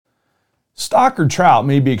Stock or trout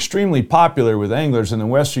may be extremely popular with anglers in the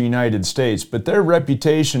western United States, but their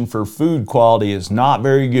reputation for food quality is not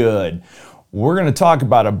very good. We're going to talk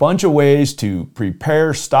about a bunch of ways to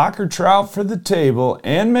prepare stock or trout for the table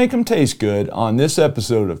and make them taste good on this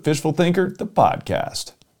episode of Fishful Thinker, the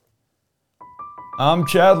podcast. I'm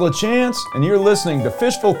Chad LaChance, and you're listening to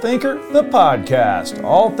Fishful Thinker, the podcast.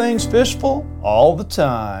 All things fishful, all the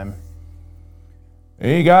time.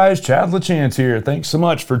 Hey guys, Chad LaChance here. Thanks so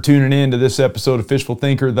much for tuning in to this episode of Fishful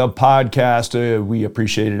Thinker, the podcast. We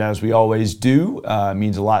appreciate it as we always do. It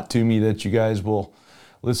means a lot to me that you guys will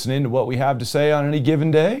listen in to what we have to say on any given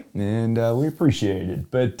day, and we appreciate it.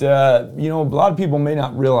 But, a lot of people may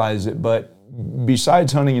not realize it, but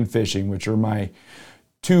besides hunting and fishing, which are my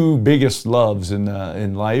two biggest loves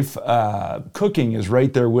in life, cooking is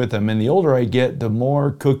right there with them. And the older I get, the more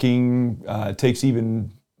cooking takes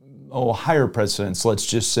even higher precedence, let's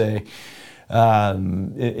just say,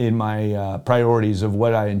 in my priorities of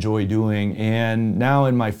what I enjoy doing. And now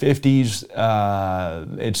in my 50s,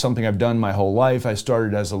 it's something I've done my whole life. I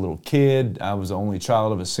started as a little kid. I was the only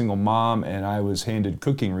child of a single mom, and I was handed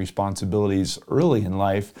cooking responsibilities early in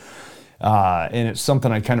life. And it's something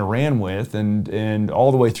I kind of ran with, and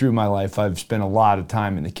all the way through my life, I've spent a lot of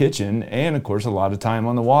time in the kitchen and, of course, a lot of time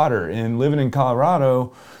on the water. And living in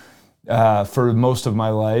Colorado, for most of my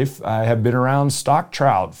life, I have been around stock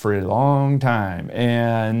trout for a long time,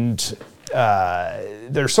 and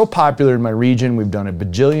they're so popular in my region. We've done a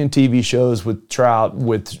bajillion TV shows with trout,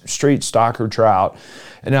 with straight stocker trout.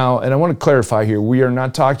 And I want to clarify here, we are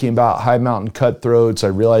not talking about high mountain cutthroats. I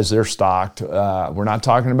realize they're stocked. We're not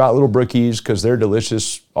talking about little brookies because they're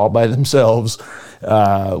delicious all by themselves.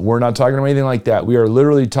 We're not talking about anything like that. We are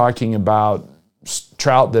literally talking about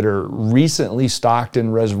trout that are recently stocked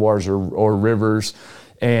in reservoirs or rivers,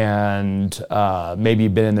 and maybe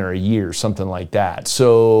been in there a year, something like that.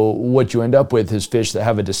 So what you end up with is fish that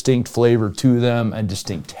have a distinct flavor to them, a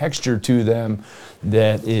distinct texture to them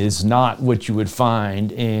that is not what you would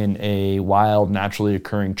find in a wild, naturally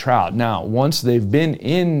occurring trout. Now, once they've been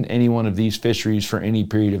in any one of these fisheries for any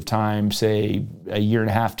period of time, say a year and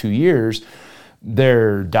a half, 2 years,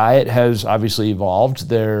 their diet has obviously evolved.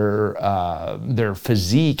 Their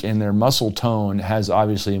physique and their muscle tone has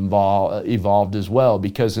obviously evolved as well,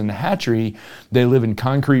 because in the hatchery, they live in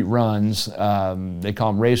concrete runs. They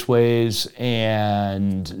call them raceways,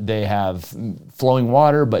 and they have flowing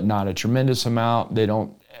water, but not a tremendous amount. They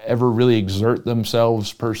don't ever really exert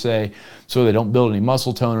themselves per se, so they don't build any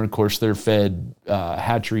muscle tone. And of course, they're fed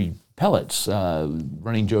hatchery pellets,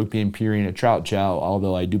 running joke being Purina trout chow,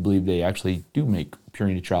 although I do believe they actually do make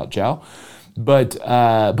Purina trout chow. But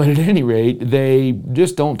at any rate, they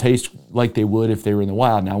just don't taste like they would if they were in the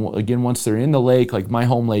wild. Now, again, once they're in the lake, like my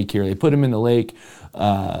home lake here, they put them in the lake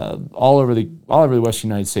all over the western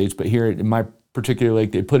United States, but here in my particular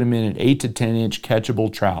lake, they put them in an 8 to 10 inch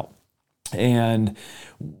catchable trout. And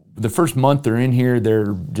the first month they're in here,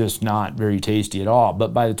 they're just not very tasty at all.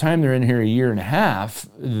 But by the time they're in here a year and a half,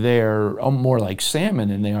 they're more like salmon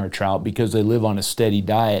than they are trout, because they live on a steady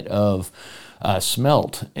diet of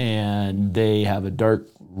smelt, and they have a dark,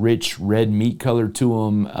 rich red meat color to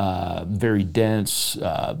them, very dense,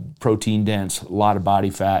 protein dense, a lot of body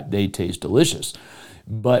fat. They taste delicious.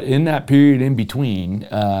 But in that period in between,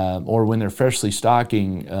 or when they're freshly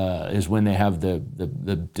stocking, is when they have the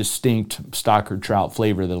distinct stocker trout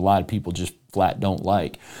flavor that a lot of people just flat don't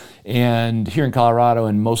like. And here in Colorado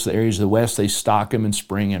and most of the areas of the West, they stock them in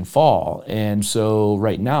spring and fall. And so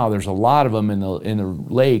right now there's a lot of them in the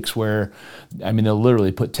lakes where, they'll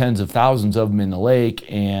literally put tens of thousands of them in the lake,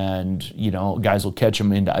 and, guys will catch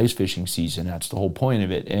them into ice fishing season. That's the whole point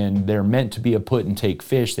of it. And they're meant to be a put and take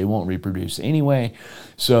fish. They won't reproduce anyway.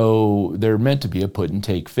 So they're meant to be a put and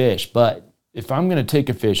take fish. But if I'm going to take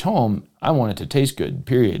a fish home, I want it to taste good,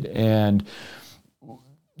 period. And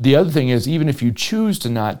the other thing is, even if you choose to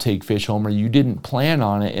not take fish home, or you didn't plan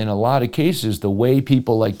on it, in a lot of cases, the way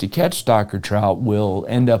people like to catch stocker trout will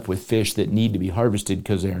end up with fish that need to be harvested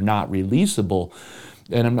because they are not releasable.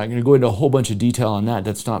 And I'm not going to go into a whole bunch of detail on that.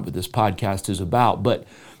 That's not what this podcast is about. But at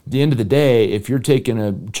the end of the day, if you're taking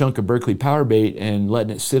a chunk of Berkeley power bait and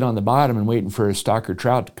letting it sit on the bottom and waiting for a stocker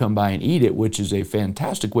trout to come by and eat it, which is a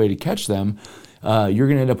fantastic way to catch them, you're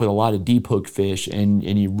going to end up with a lot of deep hook fish, and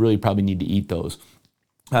you really probably need to eat those.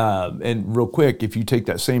 And real quick, if you take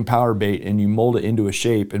that same power bait and you mold it into a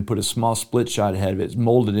shape and put a small split shot ahead of it,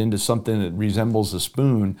 mold it into something that resembles a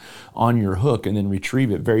spoon on your hook, and then retrieve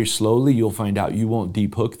it very slowly, you'll find out you won't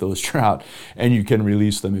deep hook those trout, and you can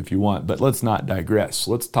release them if you want. But let's not digress.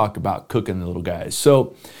 Let's talk about cooking the little guys.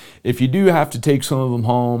 So if you do have to take some of them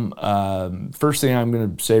home, first thing I'm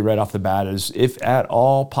going to say right off the bat is, if at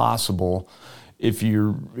all possible, if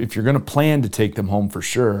you're going to plan to take them home for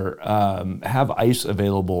sure, have ice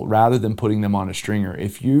available rather than putting them on a stringer.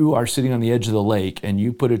 If you are sitting on the edge of the lake and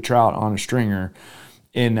you put a trout on a stringer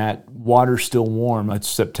and that water's still warm, it's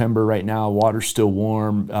September right now, water's still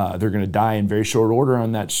warm, they're going to die in very short order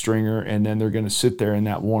on that stringer, and then they're going to sit there in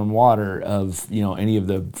that warm water of, any of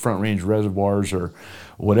the Front Range reservoirs or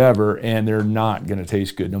whatever, and they're not going to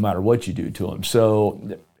taste good no matter what you do to them.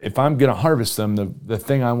 So if I'm going to harvest them, the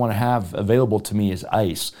thing I want to have available to me is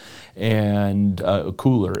ice and a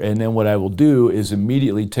cooler. And then what I will do is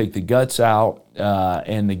immediately take the guts out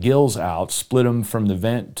and the gills out, split them from the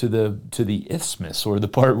vent to the isthmus, or the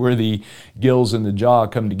part where the gills and the jaw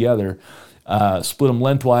come together. Split them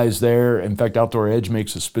lengthwise there. In fact, Outdoor Edge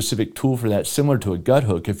makes a specific tool for that, similar to a gut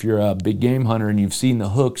hook. If you're a big game hunter and you've seen the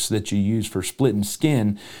hooks that you use for splitting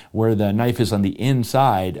skin, where the knife is on the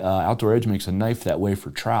inside, Outdoor Edge makes a knife that way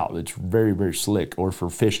for trout. It's very, very slick, or for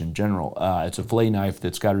fish in general. It's a fillet knife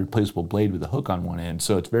that's got a replaceable blade with a hook on one end,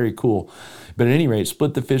 so it's very cool. But at any rate,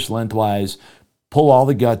 split the fish lengthwise, pull all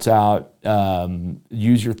the guts out,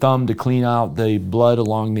 use your thumb to clean out the blood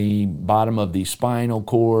along the bottom of the spinal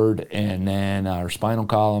cord and then our spinal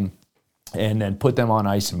column, and then put them on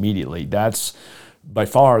ice immediately. That's by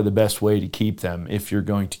far the best way to keep them if you're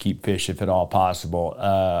going to keep fish, if at all possible.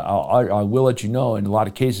 I will let you know, in a lot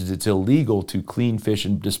of cases it's illegal to clean fish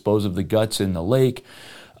and dispose of the guts in the lake.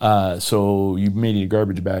 So you may need a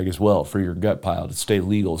garbage bag as well for your gut pile to stay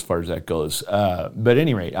legal as far as that goes. But at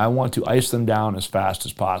any rate, I want to ice them down as fast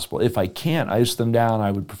as possible. If I can't ice them down,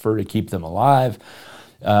 I would prefer to keep them alive.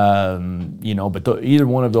 But either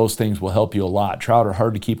one of those things will help you a lot. Trout are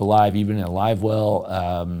hard to keep alive, even in a live well.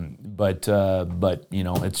 But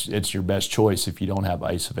it's your best choice if you don't have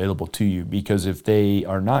ice available to you, because if they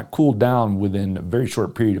are not cooled down within a very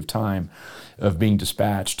short period of time of being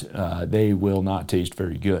dispatched, they will not taste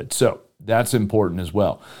very good. So that's important as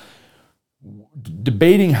well.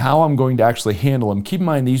 Debating how I'm going to actually handle them. Keep in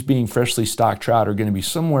mind, these being freshly stocked trout are going to be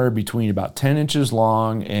somewhere between about 10 inches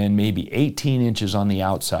long and maybe 18 inches on the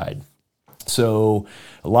outside. So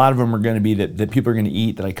a lot of them are going to be that people are going to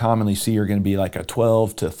eat, that I commonly see, are going to be like a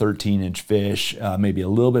 12 to 13 inch fish, maybe a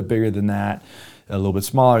little bit bigger than that, a little bit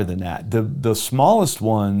smaller than that. The smallest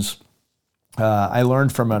ones, I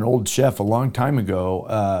learned from an old chef a long time ago.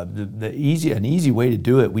 An easy way to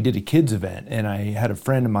do it. We did a kids event, and I had a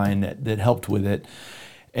friend of mine that helped with it.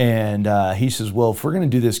 And he says, well, if we're going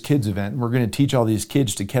to do this kids event, and we're going to teach all these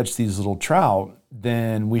kids to catch these little trout,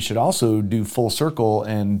 then we should also do full circle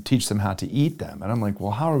and teach them how to eat them. And I'm like,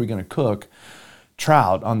 well, how are we going to cook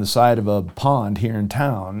trout on the side of a pond here in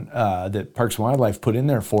town that Parks and Wildlife put in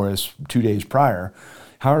there for us 2 days prior?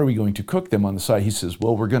 How are we going to cook them on the side? He says,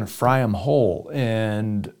 well, we're going to fry them whole.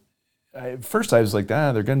 And at first I was like,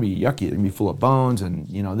 they're going to be yucky. They're going to be full of bones and,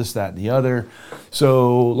 this, that, and the other.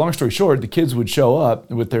 So long story short, the kids would show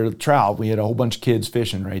up with their trout. We had a whole bunch of kids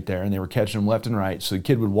fishing right there, and they were catching them left and right. So the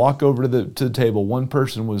kid would walk over to the table. One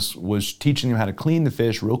person was teaching him how to clean the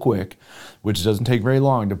fish real quick, which doesn't take very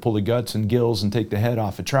long, to pull the guts and gills and take the head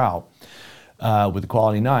off a trout. With a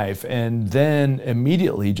quality knife, and then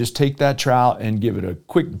immediately just take that trout and give it a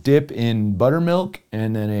quick dip in buttermilk,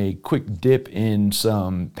 and then a quick dip in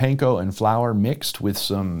some panko and flour mixed with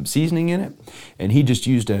some seasoning in it. And he just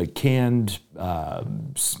used a canned,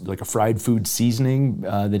 like a fried food seasoning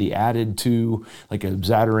that he added to, like a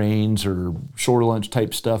Zatarain's or Shore Lunch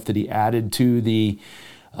type stuff that he added to the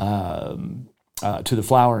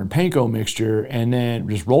flour and panko mixture, and then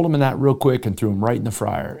just rolled them in that real quick and threw them right in the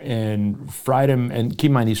fryer and fried them. And keep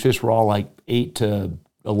in mind, these fish were all like 8 to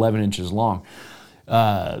 11 inches long.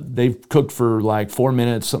 They've cooked for like 4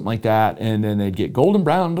 minutes, something like that, and then they'd get golden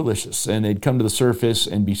brown and delicious, and they'd come to the surface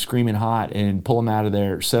and be screaming hot, and pull them out of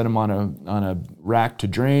there, set them on a rack to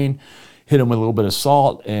drain, hit them with a little bit of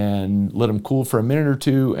salt and let them cool for a minute or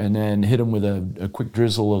two, and then hit them with a quick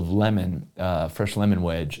drizzle of lemon, fresh lemon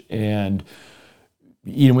wedge, and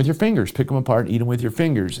eat them with your fingers. Pick them apart, eat them with your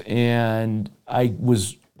fingers. And I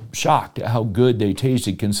was shocked at how good they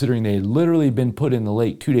tasted, considering they had literally been put in the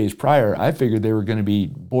lake 2 days prior. I figured they were going to be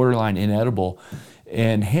borderline inedible,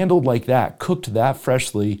 and handled like that, cooked that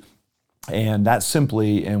freshly and that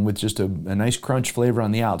simply, and with just a nice crunch flavor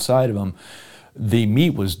on the outside of them. The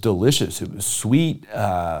meat was delicious. It was sweet.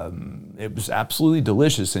 It was absolutely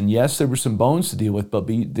delicious. And yes, there were some bones to deal with, but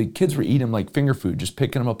the kids were eating them like finger food, just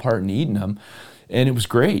picking them apart and eating them. And it was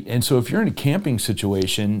great. And so if you're in a camping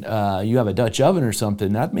situation, you have a Dutch oven or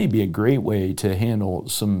something, that may be a great way to handle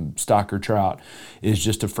some stock or trout, is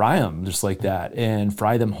just to fry them just like that and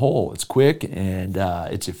fry them whole. It's quick and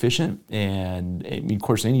it's efficient. And I mean, of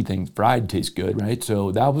course, anything fried tastes good, right?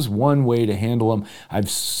 So that was one way to handle them. I've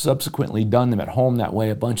subsequently done them at home that way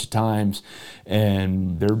a bunch of times,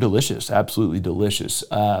 and they're delicious, absolutely delicious.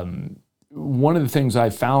 One of the things I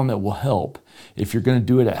found that will help if you're going to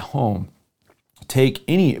do it at home, take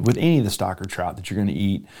any of the stock or trout that you're going to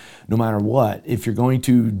eat, no matter what, if you're going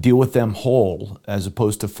to deal with them whole as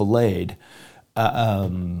opposed to filleted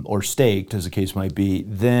or steaked, as the case might be,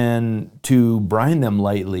 then to brine them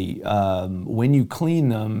lightly. When you clean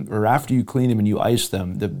them, or after you clean them and you ice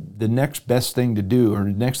them, the next best thing to do, or the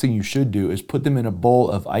next thing you should do, is put them in a bowl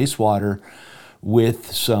of ice water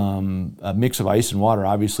with a mix of ice and water,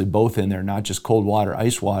 obviously both in there, not just cold water,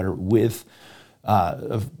 ice water, with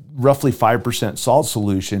roughly 5% salt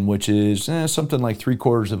solution, which is something like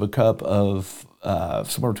 3/4 of a cup of,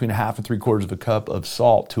 somewhere between 1/2 and 3/4 of a cup of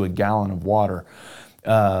salt to a gallon of water.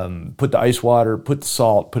 Put the ice water, put the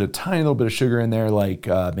salt, put a tiny little bit of sugar in there, like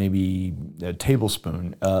maybe a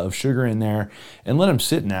tablespoon of sugar in there, and let them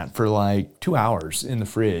sit in that for like 2 hours in the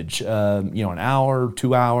fridge. An hour,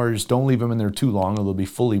 2 hours. Don't leave them in there too long, or they'll be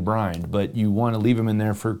fully brined. But you want to leave them in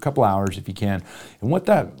there for a couple hours if you can. And what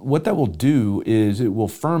that will do is it will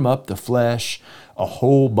firm up the flesh a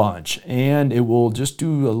whole bunch, and it will just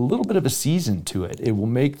do a little bit of a season to it. It will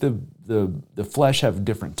make the flesh have a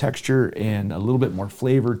different texture and a little bit more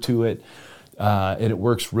flavor to it, and it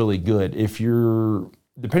works really good.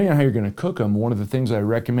 Depending on how you're going to cook them, one of the things I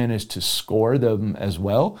recommend is to score them as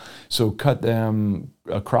well. So cut them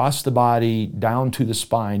across the body down to the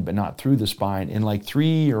spine, but not through the spine, in like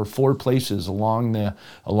 3 or 4 places along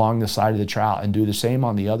the side of the trout, and do the same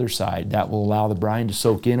on the other side. That will allow the brine to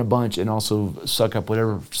soak in a bunch and also suck up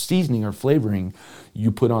whatever seasoning or flavoring you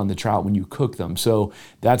put on the trout when you cook them. So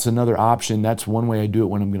that's another option. That's one way I do it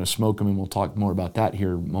when I'm going to smoke them, and we'll talk more about that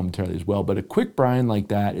here momentarily as well. But a quick brine like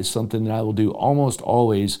that is something that I will do almost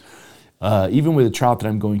always. Even with a trout that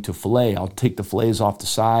I'm going to fillet, I'll take the fillets off the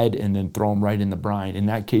side and then throw them right in the brine. In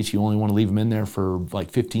that case, you only want to leave them in there for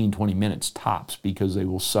like 15, 20 minutes tops, because they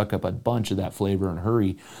will suck up a bunch of that flavor and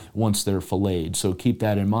hurry once they're filleted. So keep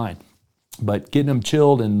that in mind. But getting them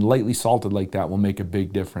chilled and lightly salted like that will make a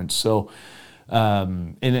big difference. So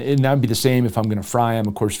and that would be the same if I'm going to fry them.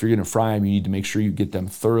 Of course, if you're going to fry them, you need to make sure you get them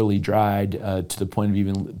thoroughly dried to the point of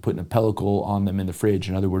even putting a pellicle on them in the fridge.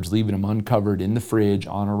 In other words, leaving them uncovered in the fridge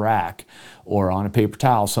on a rack or on a paper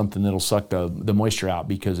towel, something that'll suck the moisture out.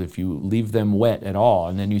 Because if you leave them wet at all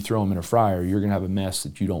and then you throw them in a fryer, you're going to have a mess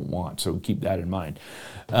that you don't want. So keep that in mind.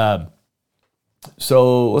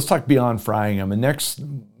 So let's talk beyond frying them. The next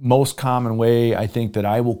most common way I think that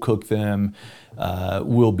I will cook them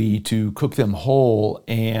will be to cook them whole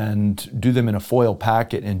and do them in a foil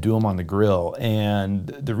packet and do them on the grill. And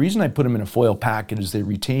the reason I put them in a foil packet is they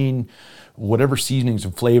retain whatever seasonings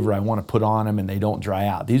and flavor I want to put on them, and they don't dry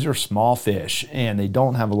out. These are small fish and they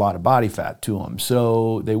don't have a lot of body fat to them,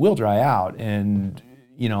 so they will dry out, and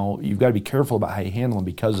you've got to be careful about how you handle them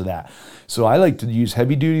because of that. So I like to use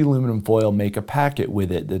heavy duty aluminum foil, make a packet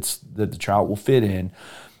with it that the trout will fit in.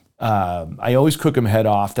 I always cook them head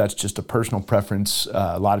off. That's just a personal preference.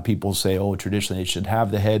 A lot of people say, traditionally they should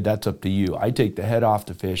have the head. That's up to you. I take the head off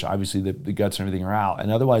the fish. Obviously the guts and everything are out,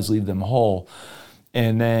 and otherwise leave them whole.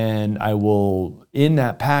 And then I will, in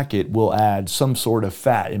that packet, will add some sort of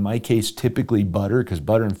fat. In my case, typically butter, because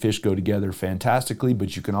butter and fish go together fantastically,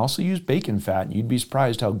 but you can also use bacon fat, and you'd be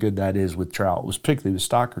surprised how good that is with trout, particularly with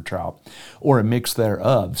stock or trout, or a mix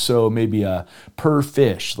thereof. So maybe per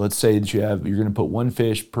fish, let's say that you're going to put one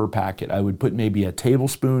fish per packet. I would put maybe a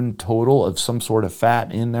tablespoon total of some sort of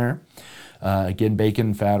fat in there. Again,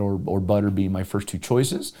 bacon, fat, or butter being my first two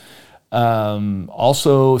choices.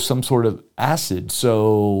 Also some sort of acid,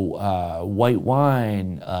 so white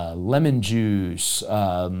wine, lemon juice,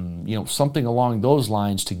 something along those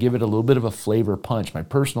lines to give it a little bit of a flavor punch. My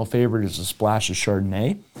personal favorite is a splash of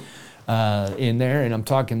Chardonnay in there, and I'm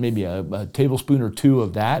talking maybe a tablespoon or two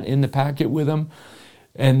of that in the packet with them.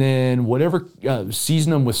 And then whatever,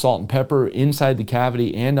 season them with salt and pepper inside the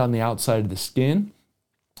cavity and on the outside of the skin.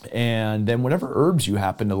 And then whatever herbs you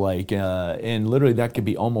happen to like, and literally that could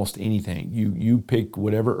be almost anything. You pick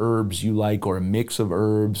whatever herbs you like, or a mix of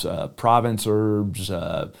herbs, Provence herbs,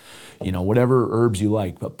 whatever herbs you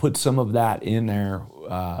like. But put some of that in there.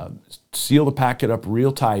 Seal the packet up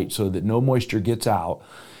real tight so that no moisture gets out.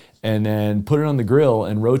 and then put it on the grill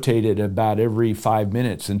and rotate it about every 5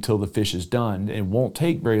 minutes until the fish is done. It won't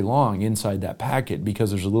take very long inside that packet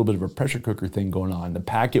because there's a little bit of a pressure cooker thing going on. The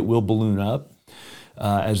packet will balloon up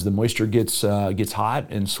as the moisture gets hot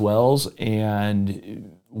and swells,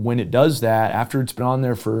 and when it does that, after it's been on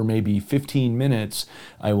there for maybe 15 minutes,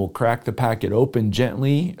 I will crack the packet open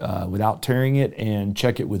gently without tearing it and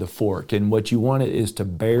check it with a fork. And what you want it is to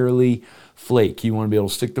barely flake. You want to be able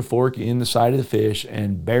to stick the fork in the side of the fish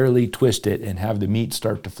and barely twist it and have the meat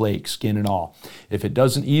start to flake, skin and all. If it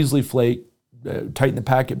doesn't easily flake, tighten the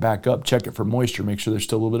packet back up, check it for moisture, make sure there's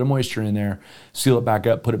still a little bit of moisture in there, seal it back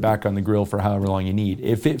up, put it back on the grill for however long you need.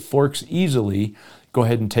 If it forks easily, go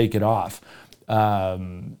ahead and take it off.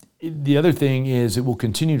 The other thing is it will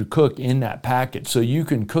continue to cook in that packet. So you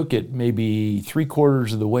can cook it maybe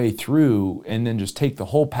 3/4 of the way through and then just take the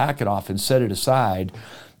whole packet off and set it aside,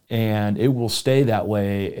 and it will stay that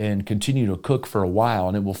way and continue to cook for a while,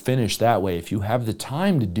 and it will finish that way. If you have the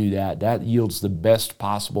time to do that, that yields the best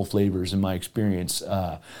possible flavors in my experience,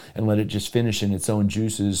 and let it just finish in its own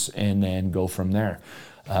juices and then go from there.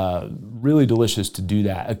 Really delicious to do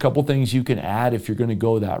that. A couple things you can add if you're going to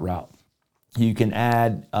go that route. You can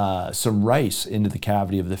add some rice into the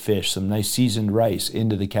cavity of the fish, some nice seasoned rice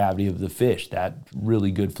into the cavity of the fish. That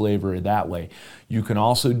really good flavor that way. You can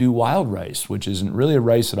also do wild rice, which isn't really a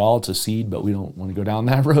rice at all. It's a seed, but we don't want to go down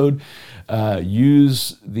that road.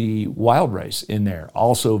 Use the wild rice in there.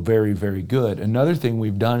 Also very, very good. Another thing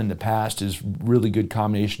we've done in the past is really good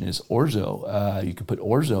combination is orzo. You can put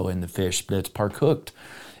orzo in the fish that's par cooked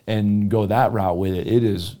and go that route with it. It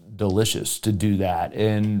is delicious to do that,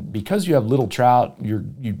 and because you have little trout, you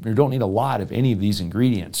don't need a lot of any of these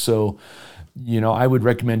ingredients. So, I would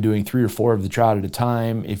recommend doing 3 or 4 of the trout at a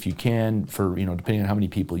time if you can. For depending on how many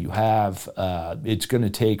people you have, it's going to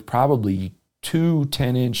take probably 2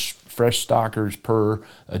 10-inch fresh stockers per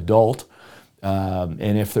adult, and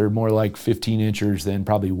if they're more like 15-inchers, then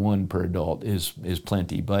probably 1 per adult is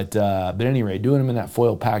plenty. But at any rate, doing them in that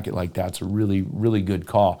foil packet like that's a really, really good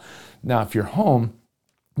call. Now, if you're home,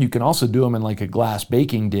 you can also do them in like a glass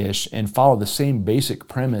baking dish and follow the same basic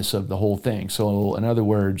premise of the whole thing. So in other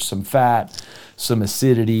words, some fat, some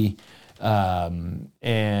acidity, and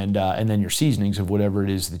then your seasonings of whatever it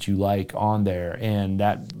is that you like on there, and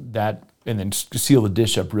then seal the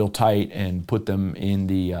dish up real tight and put them in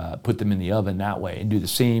the oven that way, and do the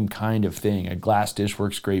same kind of thing. A glass dish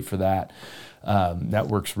works great for that. That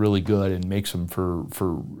works really good and makes them for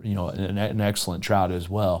an excellent trout as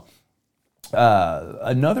well.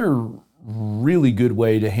 Another really good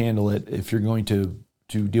way to handle it if you're going to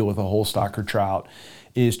deal with a whole stocker trout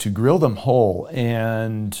is to grill them whole.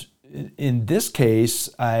 And in this case,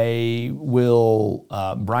 I will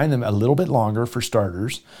brine them a little bit longer for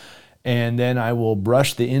starters, and then I will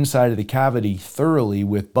brush the inside of the cavity thoroughly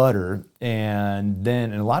with butter, and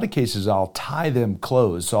then in a lot of cases I'll tie them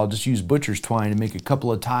closed. So I'll just use butcher's twine and make a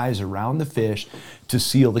couple of ties around the fish to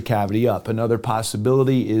seal the cavity up. Another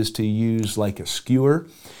possibility is to use like a skewer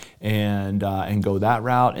and go that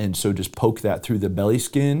route, and so just poke that through the belly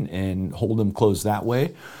skin and hold them closed that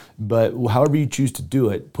way. But however you choose to do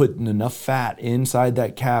it, putting enough fat inside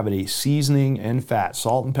that cavity, seasoning and fat,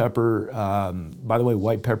 salt and pepper. By the way,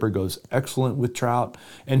 white pepper goes excellent with trout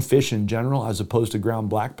and fish in general as opposed to ground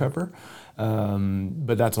black pepper.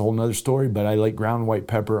 But that's a whole nother story. But I like ground white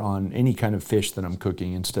pepper on any kind of fish that I'm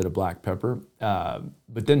cooking instead of black pepper.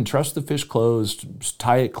 But then truss the fish closed,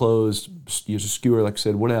 tie it closed, use a skewer, like I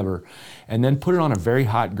said, whatever, and then put it on a very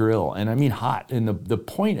hot grill. And I mean hot. And the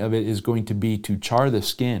point of it is going to be to char the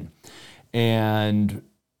skin. And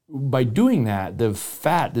by doing that, the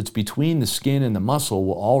fat that's between the skin and the muscle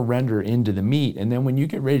will all render into the meat. And then when you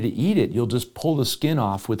get ready to eat it, you'll just pull the skin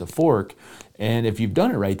off with a fork. And if you've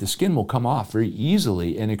done it right, the skin will come off very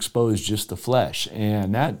easily and expose just the flesh.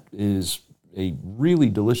 And that is a really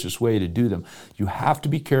delicious way to do them. You have to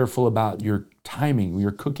be careful about your timing,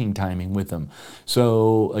 your cooking timing with them.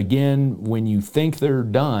 So again, when you think they're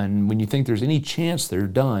done, when you think there's any chance they're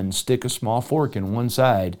done, stick a small fork in one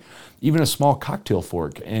side, even a small cocktail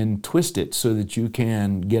fork, and twist it so that you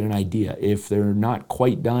can get an idea. If they're not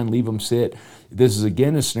quite done, leave them sit. This is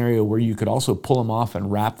again a scenario where you could also pull them off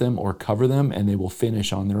and wrap them or cover them, and they will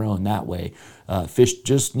finish on their own that way. Fish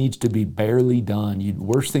just needs to be barely done.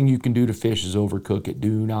 Worst thing you can do to fish is overcook it.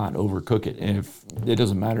 Do not overcook it. And if it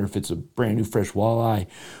doesn't matter if it's a brand new fresh walleye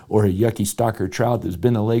or a yucky stocker trout that's been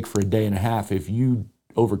in the lake for a day and a half, if you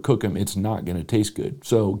overcook them, it's not going to taste good.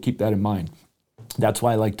 So keep that in mind. That's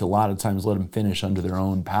why I like to a lot of times let them finish under their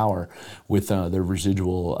own power with their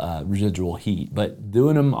residual heat. But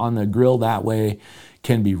doing them on the grill that way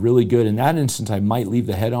can be really good. In that instance, I might leave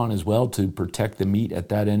the head on as well to protect the meat at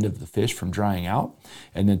that end of the fish from drying out,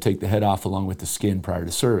 and then take the head off along with the skin prior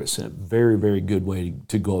to service. A very, very good way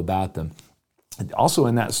to go about them. Also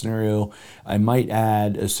in that scenario, I might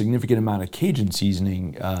add a significant amount of Cajun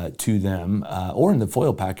seasoning to them, or in the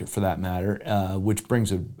foil packet for that matter, which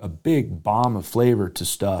brings a big bomb of flavor to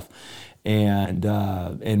stuff, and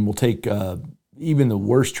we'll take even the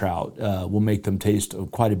worst trout, will make them taste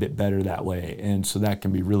quite a bit better that way, and so that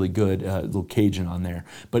can be really good, a little Cajun on there.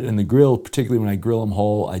 But in the grill, particularly when I grill them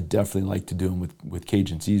whole, I definitely like to do them with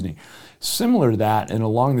Cajun seasoning. Similar to that, and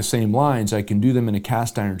along the same lines, I can do them in a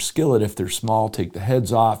cast iron skillet if they're small, take the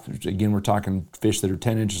heads off. Again, we're talking fish that are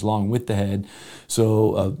 10 inches long with the head.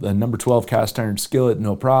 So a number 12 cast iron skillet,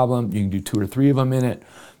 no problem. You can do 2 or 3 of them in it.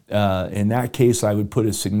 In that case, I would put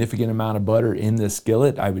a significant amount of butter in the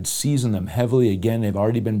skillet. I would season them heavily. Again, they've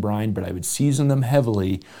already been brined, but I would season them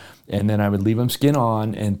heavily, and then I would leave them skin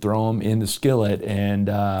on and throw them in the skillet. And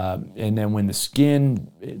then when the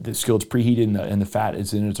skillet's preheated and the fat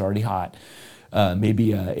is in, it's already hot.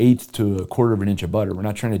 Maybe an eighth to a quarter of an inch of butter. We're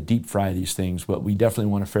not trying to deep fry these things, but we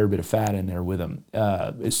definitely want a fair bit of fat in there with them.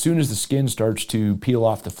 As soon as the skin starts to peel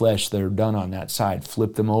off the flesh, they're done on that side.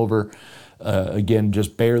 Flip them over. Again,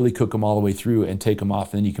 just barely cook them all the way through and take them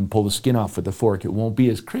off. And then you can pull the skin off with a fork. It won't be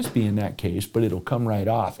as crispy in that case, but it'll come right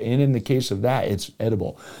off. And in the case of that, it's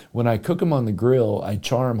edible. When I cook them on the grill, I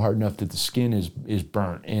char them hard enough that the skin is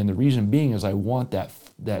burnt. And the reason being is I want that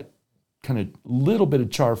kind of little bit of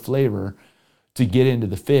char flavor to get into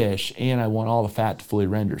the fish, and I want all the fat to fully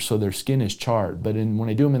render, so their skin is charred. But when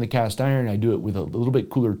I do them in the cast iron, I do it with a little bit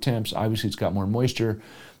cooler temps. Obviously, it's got more moisture.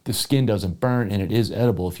 The skin doesn't burn, and it is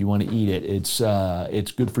edible if you want to eat it. It's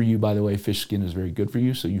good for you, by the way. Fish skin is very good for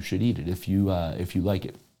you, so you should eat it if you like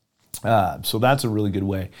it. So that's a really good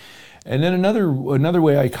way. And then another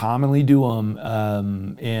way I commonly do them,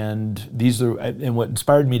 and what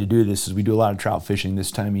inspired me to do this is we do a lot of trout fishing this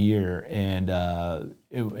time of year, and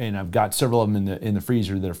I've got several of them in the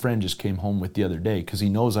freezer that a friend just came home with the other day because he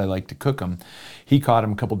knows I like to cook them. He caught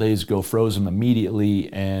them a couple days ago, froze them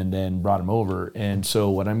immediately, and then brought them over. And so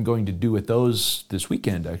what I'm going to do with those this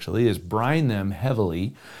weekend actually is brine them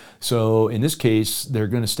heavily. So in this case, they're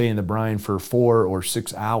going to stay in the brine for 4 or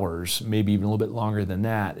 6 hours, maybe even a little bit longer than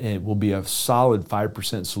that. It will be a solid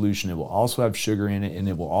 5% solution. It will also have sugar in it, and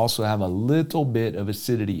it will also have a little bit of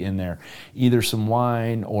acidity in there, either some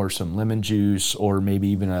wine or some lemon juice, or maybe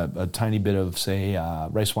even a tiny bit of, say,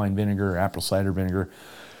 rice wine vinegar or apple cider vinegar.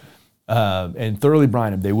 And thoroughly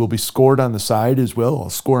brine them. They will be scored on the side as well.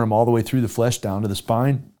 I'll score them all the way through the flesh down to the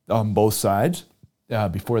spine on both sides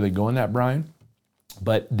before they go in that brine.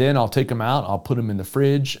 But then I'll take them out, I'll put them in the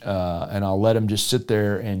fridge, and I'll let them just sit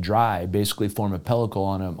there and dry, basically form a pellicle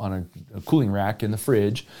on a cooling rack in the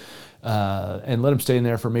fridge, and let them stay in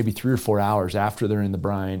there for maybe 3 or 4 hours after they're in the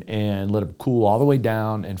brine, and let them cool all the way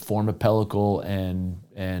down and form a pellicle and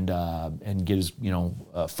get as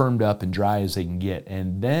firmed up and dry as they can get.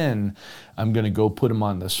 And then I'm going to go put them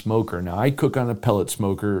on the smoker. Now I cook on a pellet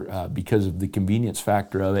smoker because of the convenience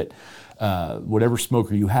factor of it. Whatever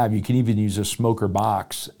smoker you have, you can even use a smoker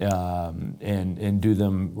box and do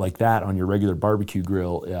them like that on your regular barbecue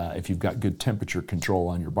grill. If you've got good temperature control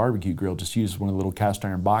on your barbecue grill, just use one of the little cast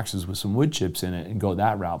iron boxes with some wood chips in it and go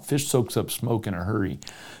that route. Fish soaks up smoke in a hurry,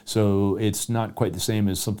 so it's not quite the same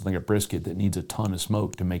as something like a brisket that needs a ton of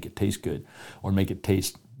smoke to make it taste good, or make it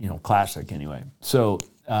taste classic anyway. So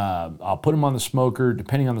I'll put them on the smoker.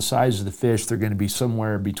 Depending on the size of the fish, they're going to be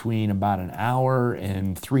somewhere between about an hour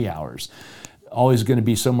and 3 hours. Always going to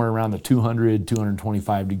be somewhere around the 200,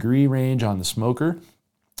 225 degree range on the smoker.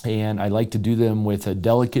 And I like to do them with a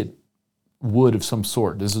delicate wood of some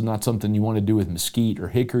sort. This is not something you want to do with mesquite or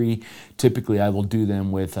hickory. Typically, I will do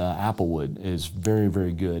them with applewood. It's very,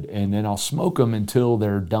 very good. And then I'll smoke them until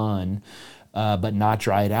they're done, but not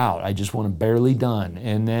dried out. I just want them barely done.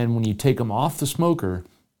 And then when you take them off the smoker,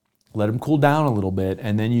 let them cool down a little bit,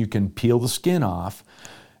 and then you can peel the skin off,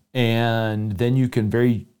 and then you can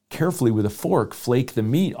very carefully with a fork flake the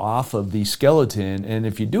meat off of the skeleton. And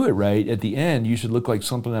if you do it right, at the end you should look like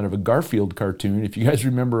something out of a Garfield cartoon, if you guys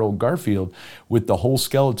remember old Garfield, with the whole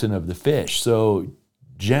skeleton of the fish. So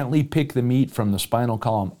gently pick the meat from the spinal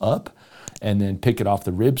column up, and then pick it off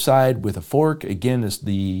the rib side with a fork. Again,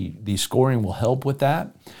 the scoring will help with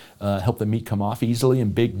that. Help the meat come off easily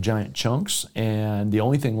in big giant chunks, and the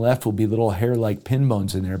only thing left will be little hair-like pin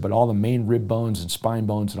bones in there, but all the main rib bones and spine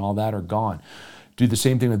bones and all that are gone. Do the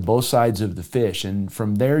same thing with both sides of the fish, and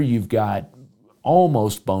from there you've got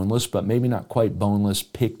almost boneless, but maybe not quite boneless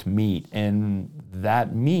picked meat. And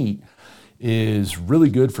that meat is really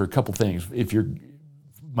good for a couple things.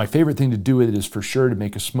 My favorite thing to do with it is for sure to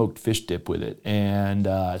make a smoked fish dip with it. And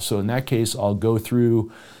so in that case, I'll go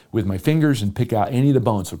through with my fingers and pick out any of the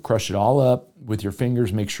bones. So crush it all up with your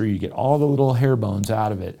fingers, make sure you get all the little hair bones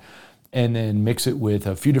out of it, and then mix it with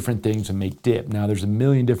a few different things and make dip. Now there's a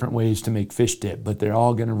million different ways to make fish dip, but they're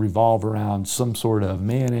all gonna revolve around some sort of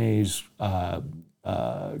mayonnaise,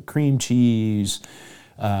 cream cheese,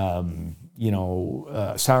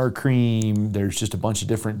 sour cream. There's just a bunch of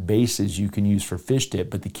different bases you can use for fish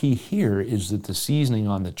dip. But the key here is that the seasoning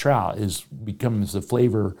on the trout becomes the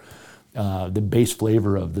flavor, the base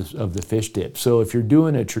flavor of the fish dip. So if you're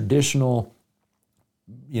doing a traditional,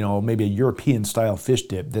 maybe a European style fish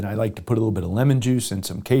dip, then I like to put a little bit of lemon juice and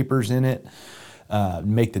some capers in it,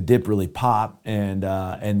 make the dip really pop, and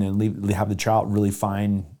then have the trout really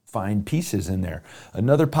fine pieces in there.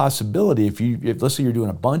 Another possibility, if let's say you're doing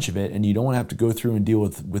a bunch of it and you don't want to have to go through and deal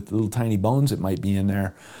with little tiny bones that might be in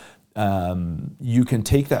there, you can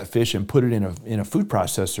take that fish and put it in a food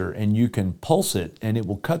processor, and you can pulse it, and it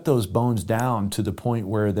will cut those bones down to the point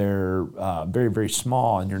where they're very, very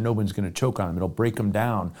small, and no one's going to choke on them. It'll break them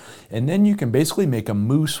down, and then you can basically make a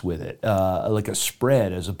mousse with it, like a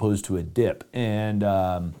spread as opposed to a dip.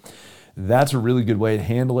 And that's a really good way to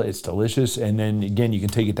handle it. It's delicious. And then again, you can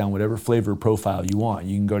take it down whatever flavor profile you want.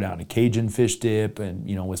 You can go down to Cajun fish dip and,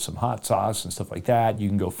 with some hot sauce and stuff like that. You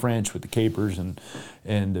can go French with the capers and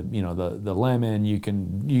the lemon. You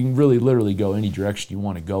can really literally go any direction you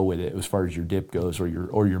want to go with it as far as your dip goes, or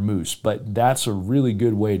your mousse. But that's a really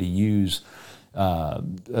good way to use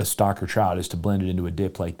a stock or trout, is to blend it into a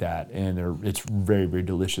dip like that, and it's very, very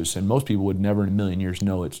delicious. And most people would never in a million years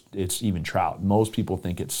know it's even trout. Most people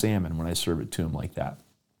think it's salmon when I serve it to them like that.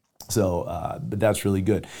 So, but that's really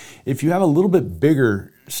good. If you have a little bit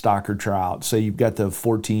bigger stock or trout, say you've got the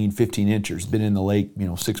 14, 15 inchers, been in the lake,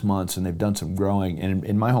 6 months, and they've done some growing. And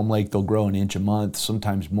in my home lake, they'll grow an inch a month,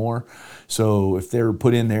 sometimes more. So if they're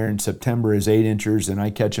put in there in September as 8 inchers, and I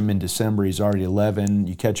catch him in December, he's already 11.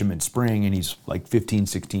 You catch him in spring, and he's like 15,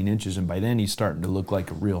 16 inches. And by then he's starting to look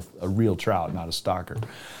like a real trout, not a stocker.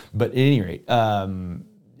 But at any rate,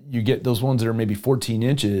 you get those ones that are maybe 14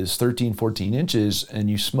 inches, 13, 14 inches, and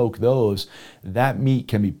you smoke those. That meat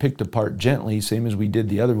can be picked apart gently, same as we did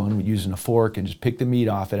the other one, using a fork, and just pick the meat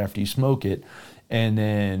off it after you smoke it, and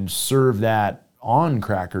then serve that on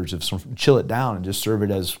crackers, chill it down and just serve it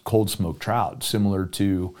as cold smoked trout, similar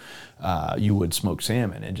to you would smoked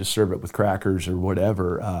salmon, and just serve it with crackers or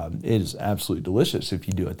whatever. It is absolutely delicious if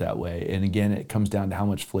you do it that way. And again, it comes down to how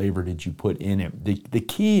much flavor did you put in it. The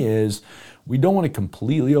key is we don't want to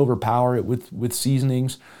completely overpower it with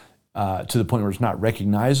seasonings to the point where it's not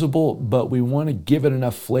recognizable, but we want to give it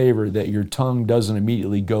enough flavor that your tongue doesn't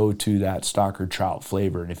immediately go to that stock or trout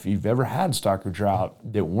flavor. And if you've ever had stock or trout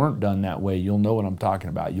that weren't done that way, you'll know what I'm talking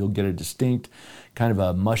about. You'll get a distinct kind of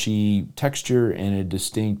a mushy texture and a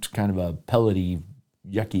distinct kind of a pellety,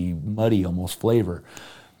 yucky, muddy almost flavor.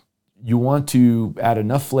 You want to add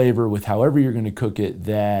enough flavor with however you're going to cook it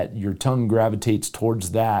that your tongue gravitates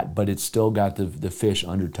towards that, but it's still got the fish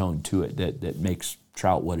undertone to it that makes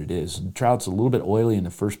trout what it is. And trout's a little bit oily in the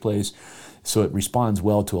first place, so it responds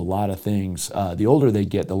well to a lot of things. The older they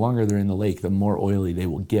get, the longer they're in the lake, the more oily they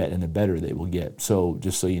will get and the better they will get. So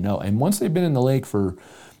just so you know. And once they've been in the lake for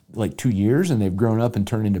like 2 years and they've grown up and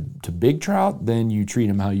turned into big trout, then you treat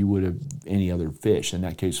them how you would have any other fish. In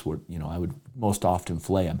that case, I would most often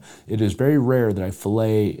fillet them. It is very rare that I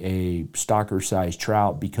fillet a stocker-sized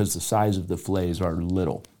trout because the size of the fillets are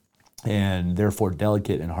little and therefore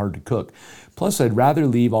delicate and hard to cook. Plus, I'd rather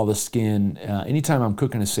leave all the skin. Anytime I'm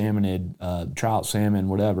cooking a salmonid, trout, salmon,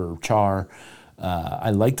 whatever, char, I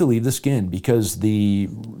like to leave the skin because the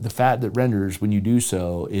fat that renders when you do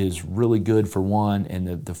so is really good for one,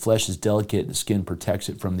 and the flesh is delicate, the skin protects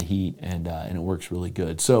it from the heat, and it works really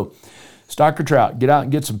good. So stock or trout, get out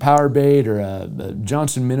and get some power bait or a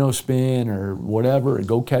Johnson minnow spin or whatever, and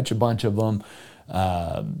go catch a bunch of them.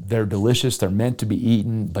 They're delicious. They're meant to be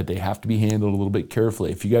eaten, but they have to be handled a little bit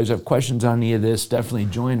carefully. If you guys have questions on any of this, definitely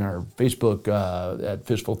join our Facebook at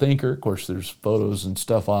Fishful Thinker. Of course, there's photos and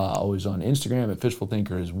stuff always on Instagram at Fishful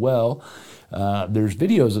Thinker as well. There's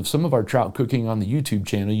videos of some of our trout cooking on the YouTube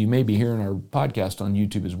channel. You may be hearing our podcast on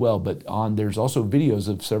YouTube as well, but there's also videos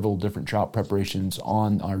of several different trout preparations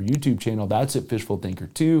on our YouTube channel. That's at Fishful Thinker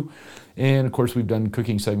too. And of course, we've done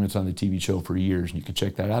cooking segments on the TV show for years, and you can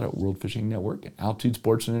check that out at World Fishing Network and Altitude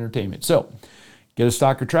Sports and Entertainment. So get a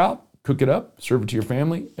stock or trout, cook it up, serve it to your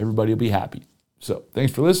family. Everybody will be happy. So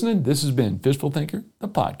thanks for listening. This has been Fishful Thinker, the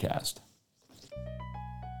podcast.